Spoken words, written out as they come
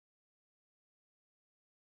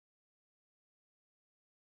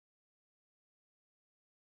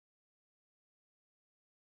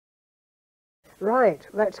Right,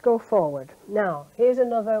 let's go forward. Now, here's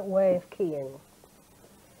another way of keying.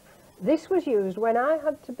 This was used when I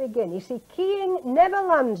had to begin. You see, keying never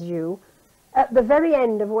lands you at the very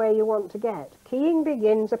end of where you want to get. Keying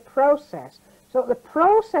begins a process. So the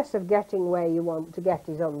process of getting where you want to get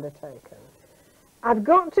is undertaken. I've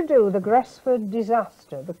got to do the Gresford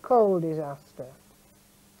disaster, the coal disaster.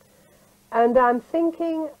 And I'm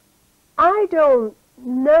thinking, I don't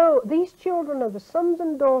know. These children are the sons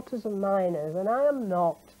and daughters of miners, and I am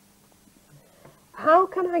not. How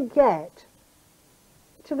can I get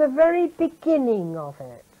to the very beginning of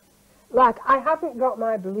it? Like, I haven't got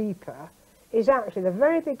my bleeper, is actually the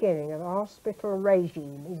very beginning of a hospital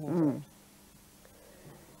regime, isn't it?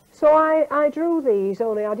 So I drew these,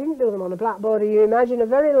 only I didn't do them on a blackboard. You imagine a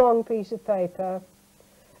very long piece of paper,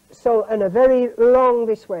 so, and a very long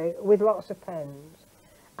this way, with lots of pens.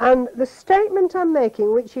 And the statement I'm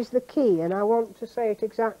making, which is the key, and I want to say it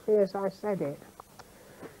exactly as I said it,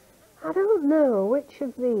 I don't know which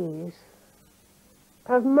of these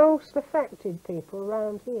have most affected people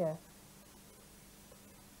around here.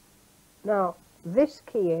 Now, this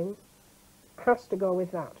keying has to go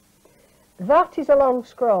with that. That is a long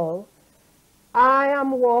scroll. I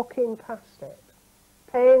am walking past it,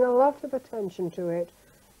 paying a lot of attention to it,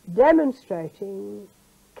 demonstrating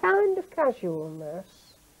kind of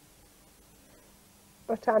casualness,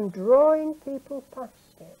 but I'm drawing people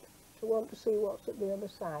past it to want to see what's at the other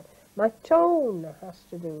side. My tone has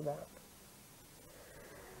to do that.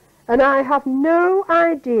 And I have no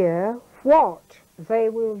idea what they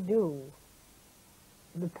will do.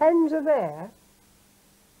 The pens are there,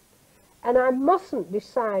 and I mustn't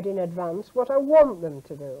decide in advance what I want them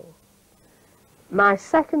to do. My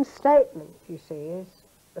second statement, you see, is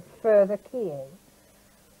the further keying.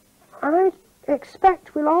 I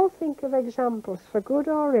expect we'll all think of examples, for good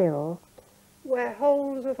or ill, where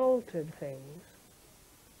wholes have altered things.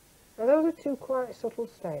 Now, those are two quite subtle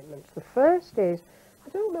statements. The first is, I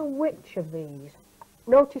don't know which of these,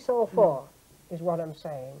 notice all four is what I'm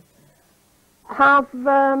saying, have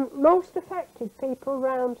most affected people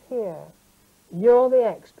round here. You're the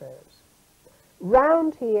experts.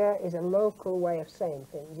 Round here is a local way of saying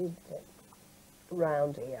things, isn't it?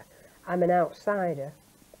 Round here. I'm an outsider.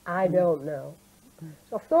 I don't know.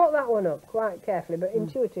 So I've thought that one up quite carefully, but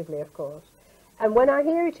intuitively, of course. And when I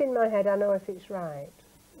hear it in my head, I know if it's right,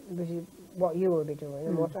 which is what you will be doing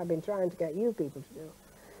and what I've been trying to get you people to do.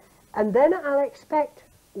 And then I'll expect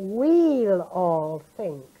we'll all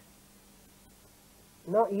think.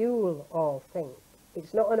 Not you'll all think.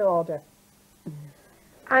 It's not an order.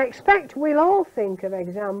 I expect we'll all think of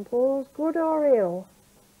examples, good or ill.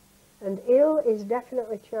 And ill is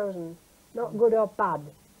definitely chosen, not good or bad.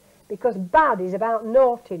 Because bad is about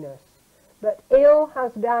naughtiness, but ill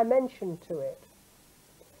has dimension to it.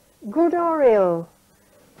 Good or ill,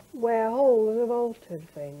 where wholes have altered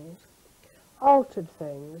things. Altered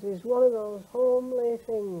things is one of those homely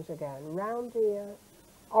things again, round here,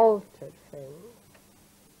 altered things.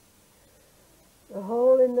 The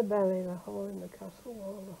hole in the belly, the hole in the castle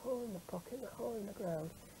wall, the hole in the pocket, the hole in the ground.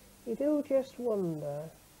 You do just wonder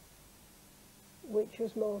which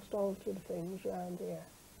has most altered things round here.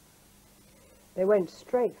 They went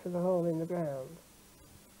straight for the hole in the ground.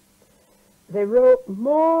 They wrote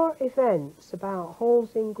more events about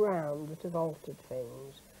holes in ground that have altered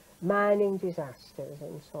things, mining disasters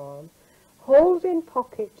and so on. Holes in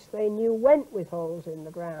pockets they knew went with holes in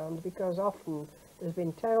the ground because often there's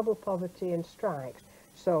been terrible poverty and strikes.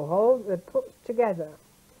 So holes they're put together.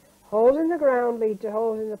 Holes in the ground lead to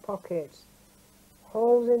holes in the pockets.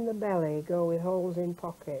 Holes in the belly go with holes in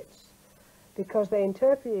pockets because they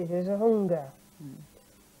interpreted it as a hunger.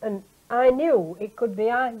 And I knew it could be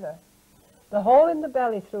either. The hole in the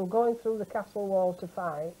belly through going through the castle wall to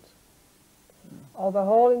fight, or the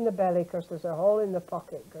hole in the belly because there's a hole in the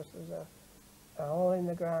pocket because there's a hole in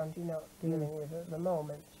the ground you're not dealing with at the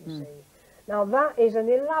moment, you see. Now that is an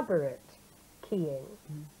elaborate keying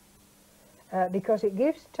because it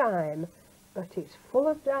gives time, but it's full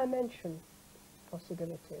of dimension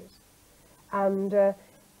possibilities. And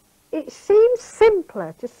it seems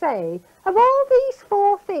simpler to say, of all these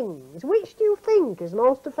four things, which do you think has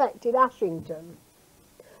most affected Ashington?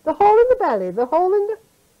 The hole in the belly, the hole in the...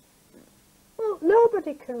 Well,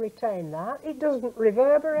 nobody can retain that. It doesn't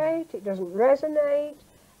reverberate, it doesn't resonate,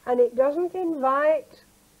 and it doesn't invite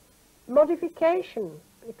modification,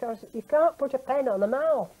 because you can't put a pen on a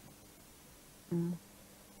mouth.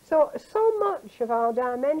 So much of our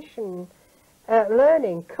dimension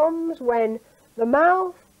learning comes when the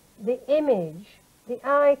mouth, the image, the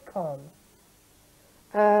icon,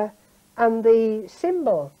 and the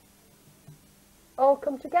symbol all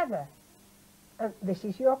come together. And this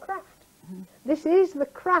is your craft. This is the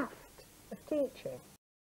craft of teaching.